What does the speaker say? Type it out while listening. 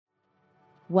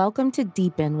Welcome to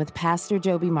Deepen with Pastor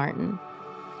Joby Martin.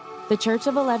 The Church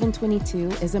of 1122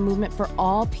 is a movement for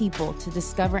all people to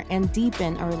discover and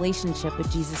deepen a relationship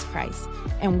with Jesus Christ,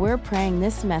 and we're praying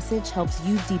this message helps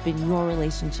you deepen your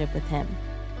relationship with Him.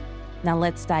 Now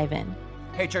let's dive in.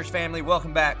 Hey, church family,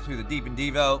 welcome back to the Deepen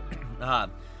Devo.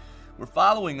 We're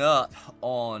following up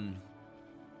on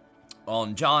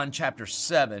John chapter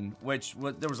 7, which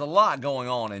there was a lot going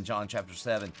on in John chapter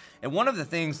 7. And one of the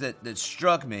things that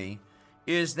struck me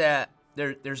is that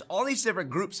there's all these different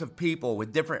groups of people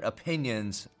with different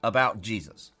opinions about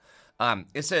Jesus.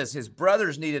 It says his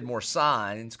brothers needed more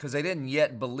signs because they didn't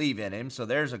yet believe in him. So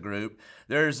there's a group.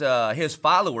 There's his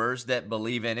followers that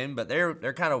believe in him, but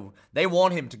they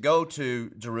want him to go to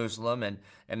Jerusalem,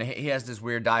 and he has this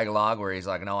weird dialogue where he's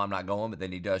like, "No, I'm not going," but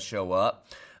then he does show up.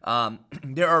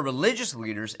 There are religious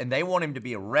leaders, and they want him to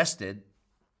be arrested.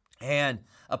 And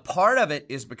a part of it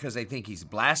is because they think he's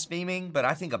blaspheming, but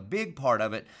I think a big part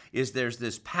of it is there's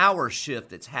this power shift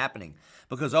that's happening.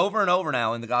 Because over and over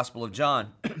now in the Gospel of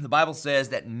John, the Bible says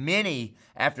that many,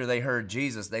 after they heard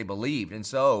Jesus, they believed. And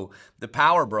so the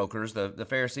power brokers, the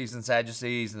Pharisees and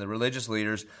Sadducees and the religious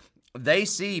leaders, they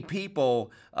see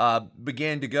people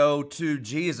begin to go to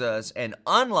Jesus, and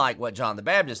unlike what John the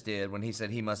Baptist did when he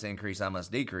said, "He must increase, I must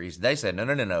decrease," they said,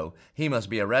 no, he must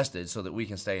be arrested so that we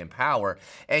can stay in power.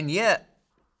 And yet,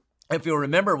 if you'll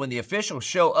remember, when the officials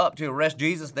show up to arrest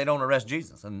Jesus, they don't arrest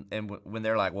Jesus. And when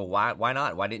they're like, "Well, why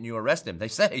not? Why didn't you arrest him?" They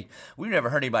say, "We've never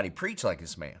heard anybody preach like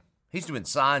this man. He's doing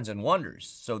signs and wonders."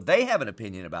 So they have an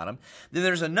opinion about him. Then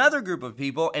there's another group of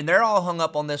people, and they're all hung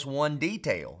up on this one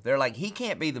detail. They're like, he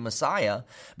can't be the Messiah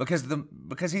because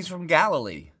he's from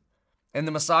Galilee. And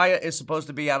the Messiah is supposed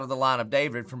to be out of the line of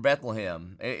David from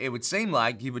Bethlehem. It would seem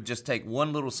like he would just take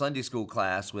one little Sunday school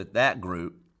class with that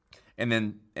group, and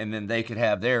then they could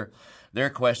have their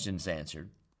questions answered.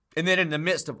 And then in the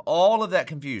midst of all of that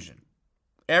confusion,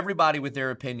 everybody with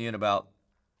their opinion about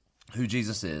who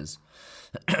Jesus is,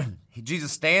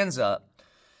 Jesus stands up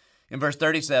in verse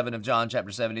 37 of John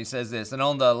chapter 7. He says this, "And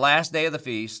on the last day of the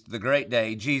feast, the great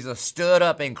day, Jesus stood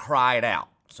up and cried out."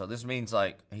 So this means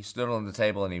like he stood on the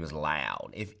table and he was loud.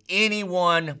 "If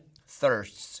anyone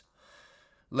thirsts,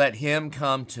 let him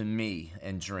come to me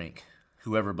and drink.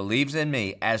 Whoever believes in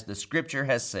me, as the scripture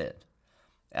has said,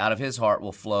 out of his heart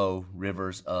will flow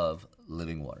rivers of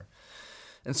living water."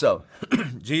 And so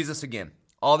Jesus, again,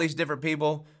 all these different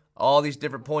people, all these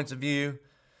different points of view,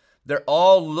 they're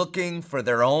all looking for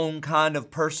their own kind of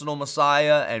personal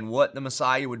Messiah and what the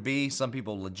Messiah would be. Some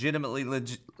people legitimately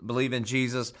believe in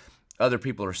Jesus. Other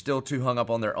people are still too hung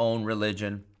up on their own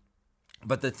religion.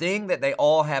 But the thing that they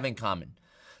all have in common,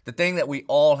 the thing that we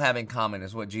all have in common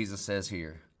is what Jesus says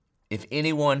here. "If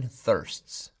anyone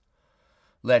thirsts,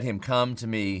 let him come to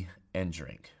me and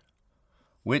drink."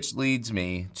 Which leads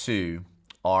me to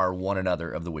our one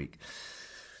another of the week.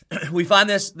 We find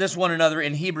this one another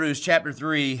in Hebrews chapter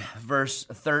 3, verse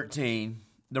 13.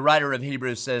 The writer of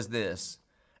Hebrews says this,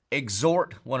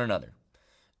 "Exhort one another."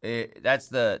 That's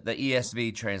the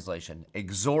ESV translation.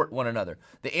 Exhort one another.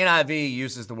 The NIV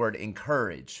uses the word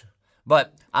encourage.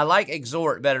 But I like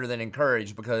exhort better than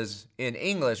encourage because in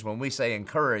English, when we say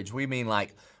encourage, we mean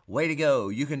like, way to go,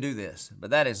 you can do this.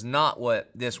 But that is not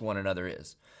what this one another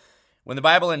is. When the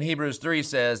Bible in Hebrews 3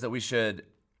 says that we should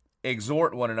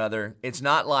exhort one another, it's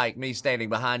not like me standing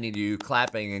behind you,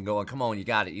 clapping and going, "Come on, you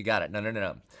got it.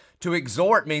 No. To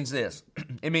exhort means this.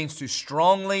 It means to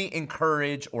strongly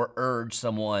encourage or urge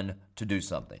someone to do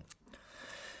something.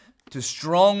 To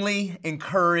strongly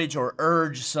encourage or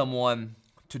urge someone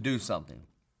to do something.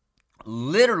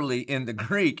 Literally in the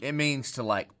Greek, it means to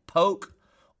like poke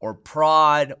or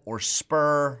prod or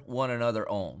spur one another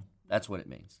on. That's what it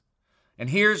means. And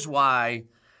here's why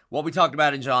what we talked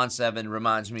about in John 7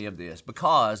 reminds me of this.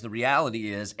 Because the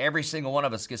reality is every single one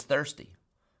of us gets thirsty.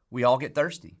 We all get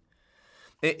thirsty.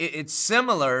 It's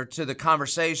similar to the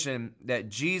conversation that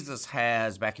Jesus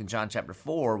has back in John chapter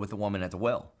 4 with the woman at the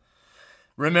well.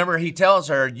 Remember, he tells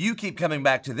her, "You keep coming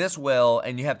back to this well,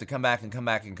 and you have to come back and come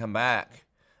back and come back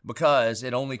because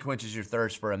it only quenches your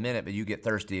thirst for a minute, but you get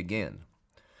thirsty again."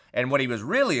 And what he was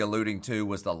really alluding to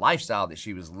was the lifestyle that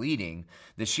she was leading,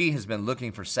 that she has been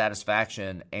looking for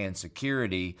satisfaction and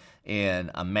security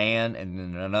in a man and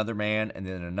then another man and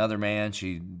then another man.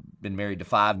 She'd been married to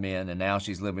 5 men, and now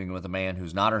she's living with a man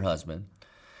who's not her husband.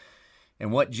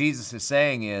 And what Jesus is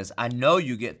saying is, I know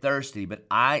you get thirsty, but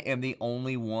I am the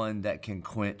only one that can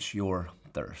quench your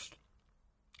thirst.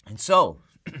 And so,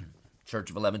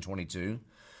 Church of 1122,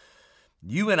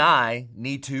 you and I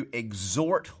need to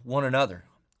exhort one another,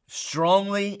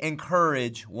 strongly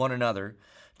encourage one another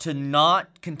to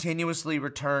not continuously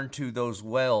return to those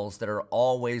wells that are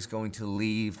always going to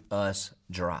leave us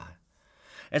dry.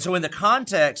 And so in the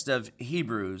context of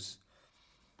Hebrews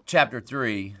chapter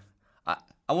 3,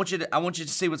 I want you to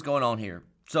see what's going on here.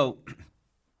 So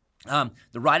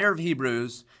the writer of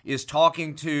Hebrews is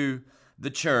talking to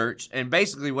the church, and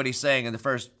basically what he's saying in the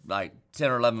first 10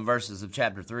 or 11 verses of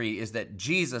chapter 3 is that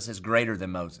Jesus is greater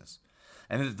than Moses,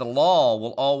 and that the law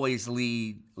will always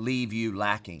leave you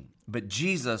lacking, but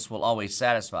Jesus will always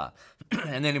satisfy.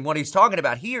 And then what he's talking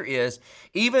about here is,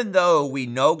 even though we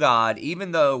know God,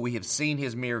 even though we have seen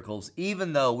his miracles,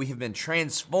 even though we have been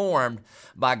transformed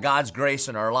by God's grace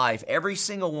in our life, every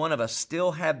single one of us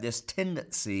still have this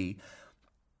tendency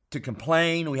to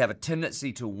complain. We have a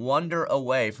tendency to wander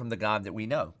away from the God that we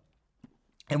know.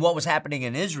 And what was happening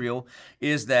in Israel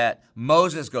is that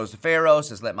Moses goes to Pharaoh,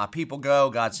 says, let my people go.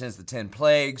 God sends the 10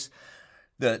 plagues.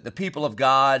 The people of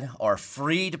God are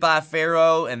freed by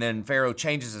Pharaoh, and then Pharaoh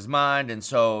changes his mind, and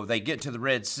so they get to the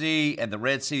Red Sea, and the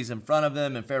Red Sea's in front of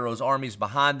them, and Pharaoh's army's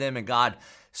behind them, and God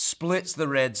splits the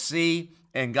Red Sea,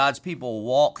 and God's people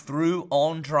walk through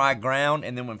on dry ground,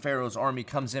 and then when Pharaoh's army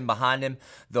comes in behind him,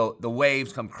 the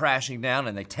waves come crashing down,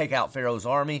 and they take out Pharaoh's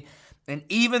army. And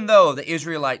even though the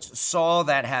Israelites saw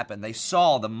that happen, they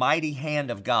saw the mighty hand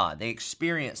of God, they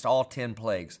experienced all 10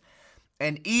 plagues.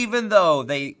 And even though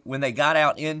when they got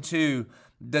out into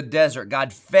the desert,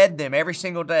 God fed them every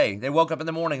single day. They woke up in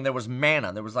the morning, there was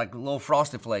manna, there was like little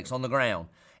frosted flakes on the ground.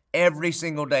 Every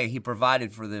single day he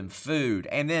provided for them food.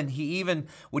 And then he even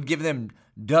would give them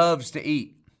doves to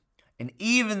eat. And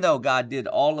even though God did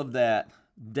all of that,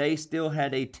 they still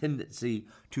had a tendency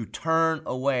to turn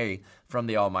away from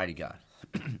the Almighty God.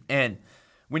 And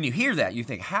when you hear that, you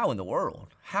think, how in the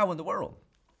world? How in the world?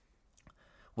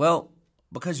 Well,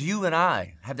 because you and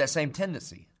I have that same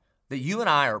tendency, that you and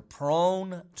I are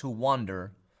prone to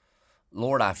wonder,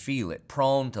 Lord, I feel it,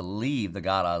 prone to leave the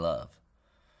God I love.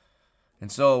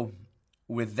 And so,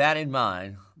 with that in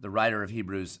mind, the writer of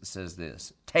Hebrews says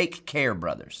this, take care,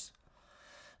 brothers,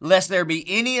 lest there be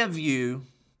in any of you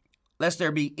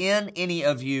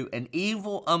an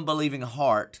evil, unbelieving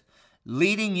heart,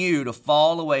 leading you to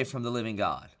fall away from the living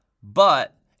God.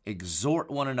 But exhort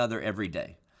one another every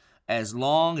day, as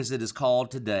long as it is called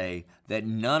today, that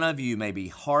none of you may be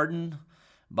hardened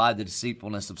by the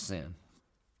deceitfulness of sin.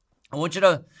 I want you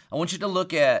to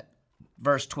look at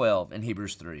verse 12 in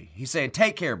Hebrews 3. He's saying,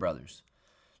 take care, brothers.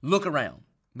 Look around,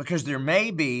 because there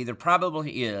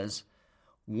probably is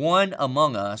one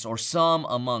among us or some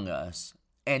among us,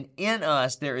 and in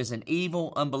us there is an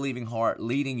evil, unbelieving heart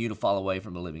leading you to fall away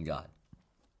from the living God.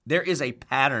 There is a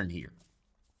pattern here.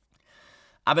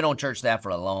 I've been on church staff for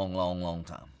a long, long, long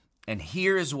time. And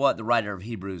here is what the writer of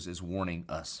Hebrews is warning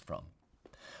us from.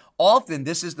 Often,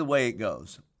 this is the way it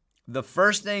goes. The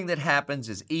first thing that happens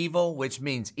is evil, which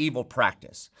means evil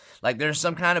practice. Like there's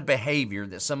some kind of behavior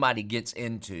that somebody gets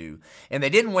into, and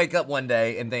they didn't wake up one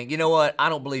day and think, you know what, I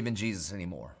don't believe in Jesus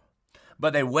anymore.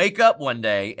 But they wake up one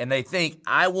day and they think,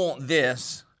 I want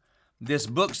this. This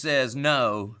book says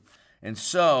no, and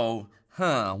so,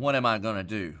 what am I going to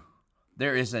do?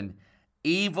 There is an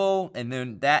evil, and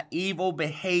then that evil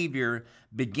behavior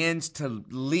begins to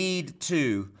lead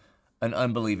to an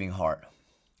unbelieving heart.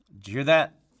 Did you hear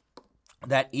that?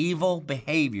 That evil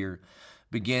behavior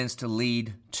begins to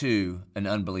lead to an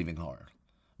unbelieving heart.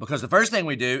 Because the first thing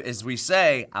we do is we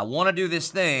say, I want to do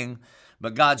this thing,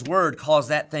 but God's word calls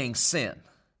that thing sin.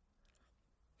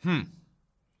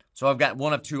 So I've got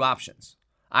one of two options.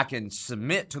 I can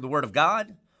submit to the word of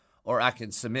God, or I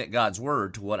can submit God's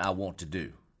word to what I want to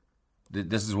do.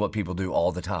 This is what people do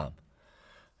all the time.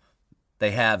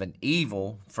 They have an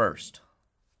evil first,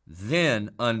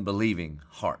 then unbelieving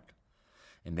heart.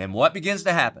 And then what begins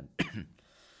to happen?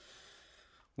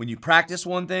 When you practice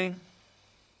one thing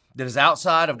that is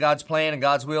outside of God's plan and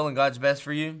God's will and God's best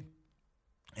for you,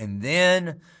 and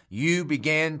then you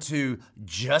begin to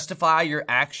justify your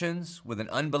actions with an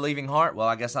unbelieving heart. Well,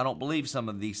 I guess I don't believe some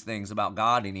of these things about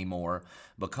God anymore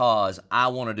because I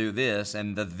want to do this,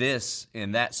 and the this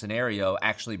in that scenario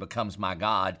actually becomes my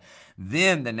God.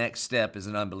 Then the next step is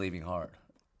an unbelieving heart.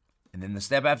 And then the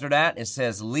step after that, it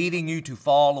says, leading you to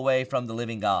fall away from the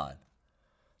living God.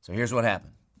 So here's what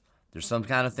happened. There's some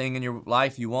kind of thing in your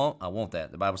life you want. I want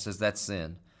that. The Bible says that's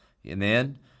sin. And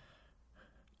then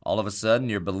all of a sudden,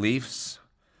 your beliefs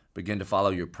begin to follow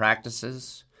your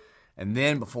practices. And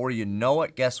then before you know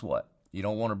it, guess what? You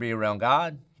don't want to be around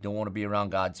God. You don't want to be around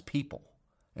God's people.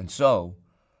 And so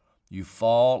you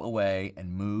fall away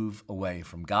and move away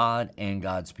from God and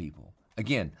God's people.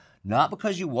 Again, Not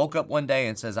because you woke up one day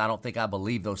and says, I don't think I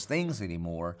believe those things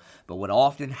anymore. But what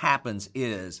often happens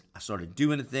is I started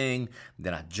doing a thing,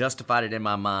 then I justified it in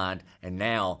my mind. And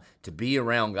now to be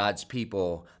around God's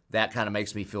people, that kind of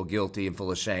makes me feel guilty and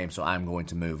full of shame. So I'm going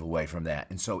to move away from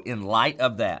that. And so in light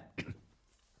of that,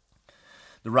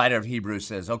 the writer of Hebrews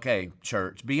says, okay,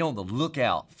 church, be on the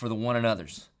lookout for the one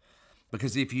another's.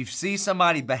 Because if you see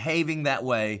somebody behaving that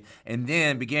way and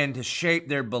then begin to shape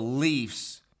their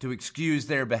beliefs to excuse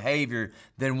their behavior,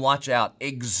 then watch out.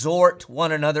 Exhort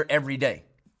one another every day.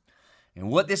 And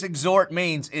what this exhort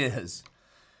means is,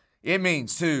 it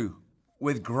means to,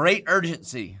 with great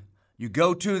urgency, you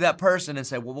go to that person and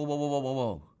say, whoa, whoa, whoa, whoa, whoa,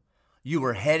 whoa. You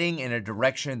are heading in a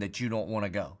direction that you don't want to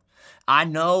go. I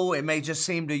know it may just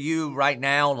seem to you right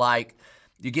now like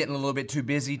you're getting a little bit too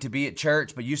busy to be at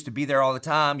church, but you used to be there all the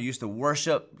time. You used to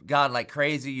worship God like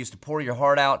crazy. You used to pour your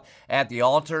heart out at the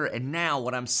altar. And now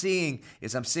what I'm seeing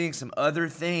is I'm seeing some other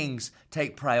things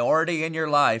take priority in your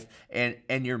life. And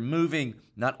you're moving,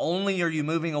 not only are you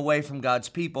moving away from God's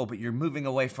people, but you're moving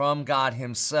away from God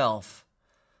himself.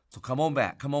 So come on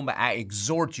back. I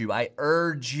exhort you. I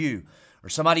urge you. Or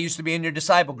somebody used to be in your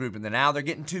disciple group and then now they're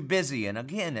getting too busy. And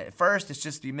again, at first it's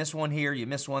just you miss one here, you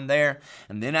miss one there.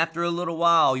 And then after a little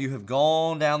while, you have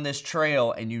gone down this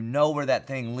trail and you know where that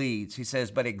thing leads. He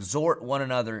says, but exhort one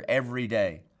another every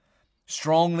day.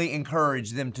 Strongly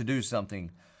encourage them to do something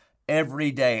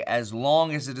every day, as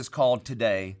long as it is called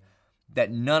today, that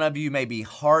none of you may be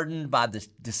hardened by the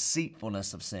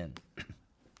deceitfulness of sin.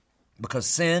 Because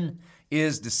sin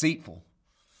is deceitful.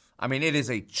 I mean, it is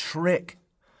a trick.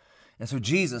 And so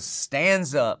Jesus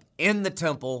stands up in the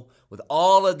temple with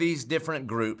all of these different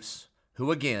groups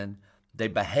who, again, they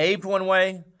behaved one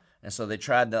way, and so they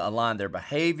tried to align their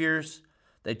behaviors.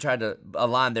 They tried to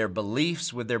align their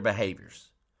beliefs with their behaviors.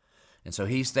 And so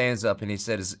he stands up and he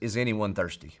said, is anyone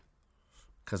thirsty?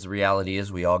 Because the reality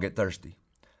is we all get thirsty.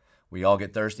 We all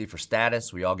get thirsty for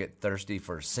status. We all get thirsty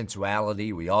for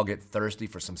sensuality. We all get thirsty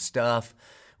for some stuff.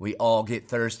 We all get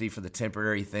thirsty for the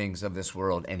temporary things of this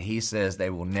world. And he says they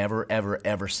will never, ever,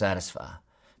 ever satisfy.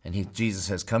 And Jesus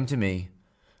says, come to me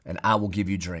and I will give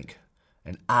you drink.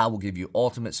 And I will give you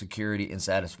ultimate security and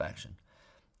satisfaction.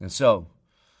 And so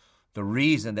the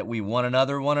reason that we want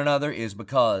another is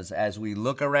because as we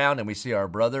look around and we see our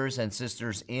brothers and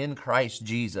sisters in Christ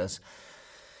Jesus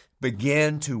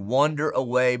begin to wander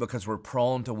away because we're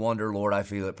prone to wander, Lord, I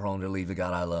feel it, prone to leave the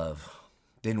God I love.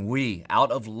 Then we,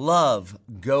 out of love,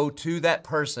 go to that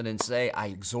person and say, I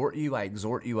exhort you, I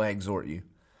exhort you, I exhort you.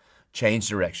 Change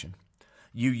direction.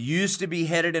 You used to be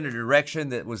headed in a direction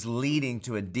that was leading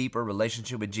to a deeper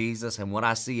relationship with Jesus. And what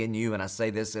I see in you, and I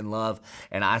say this in love,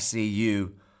 and I see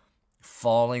you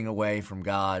falling away from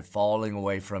God, falling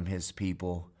away from his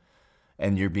people,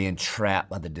 and you're being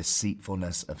trapped by the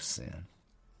deceitfulness of sin.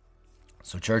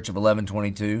 So Church of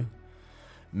 1122,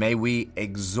 may we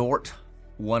exhort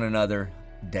one another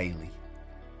daily,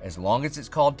 as long as it's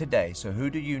called today. So who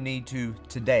do you need to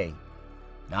today?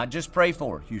 Not just pray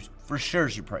for, you for sure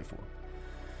should pray for,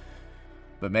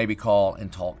 but maybe call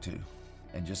and talk to,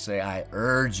 and just say, I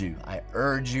urge you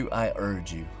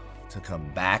to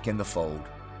come back in the fold,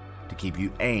 to keep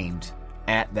you aimed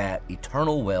at that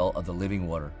eternal well of the living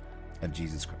water of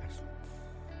Jesus Christ.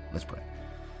 Let's pray.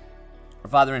 Our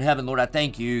Father in heaven, Lord, I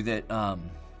thank you that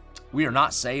we are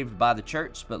not saved by the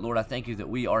church, but Lord, I thank you that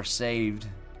we are saved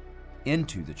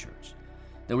into the church,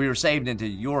 that we are saved into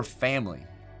your family,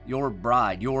 your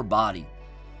bride, your body.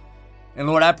 And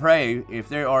Lord, I pray if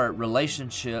there are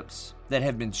relationships that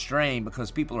have been strained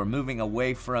because people are moving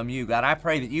away from you, God, I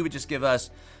pray that you would just give us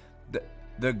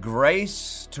the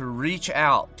grace to reach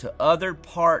out to other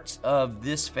parts of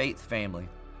this faith family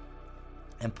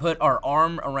and put our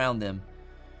arm around them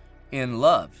in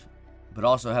love, but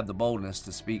also have the boldness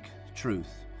to speak truth.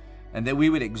 And that we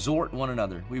would exhort one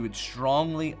another. We would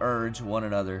strongly urge one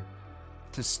another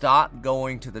to stop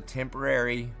going to the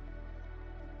temporary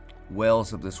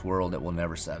wells of this world that will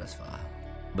never satisfy,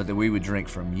 but that we would drink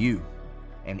from you.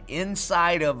 And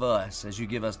inside of us, as you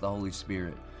give us the Holy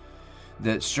Spirit,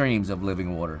 the streams of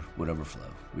living water would overflow.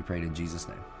 We pray it in Jesus'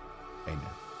 name.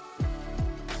 Amen.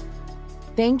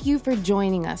 Thank you for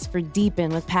joining us for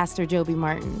Deepen with Pastor Joby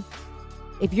Martin.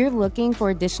 If you're looking for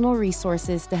additional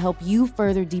resources to help you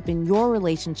further deepen your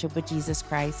relationship with Jesus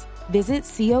Christ, visit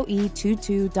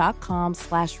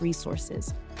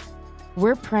coe22.com/resources.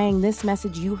 We're praying this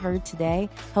message you heard today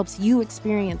helps you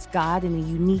experience God in a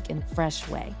unique and fresh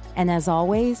way. And as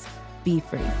always, be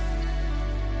free.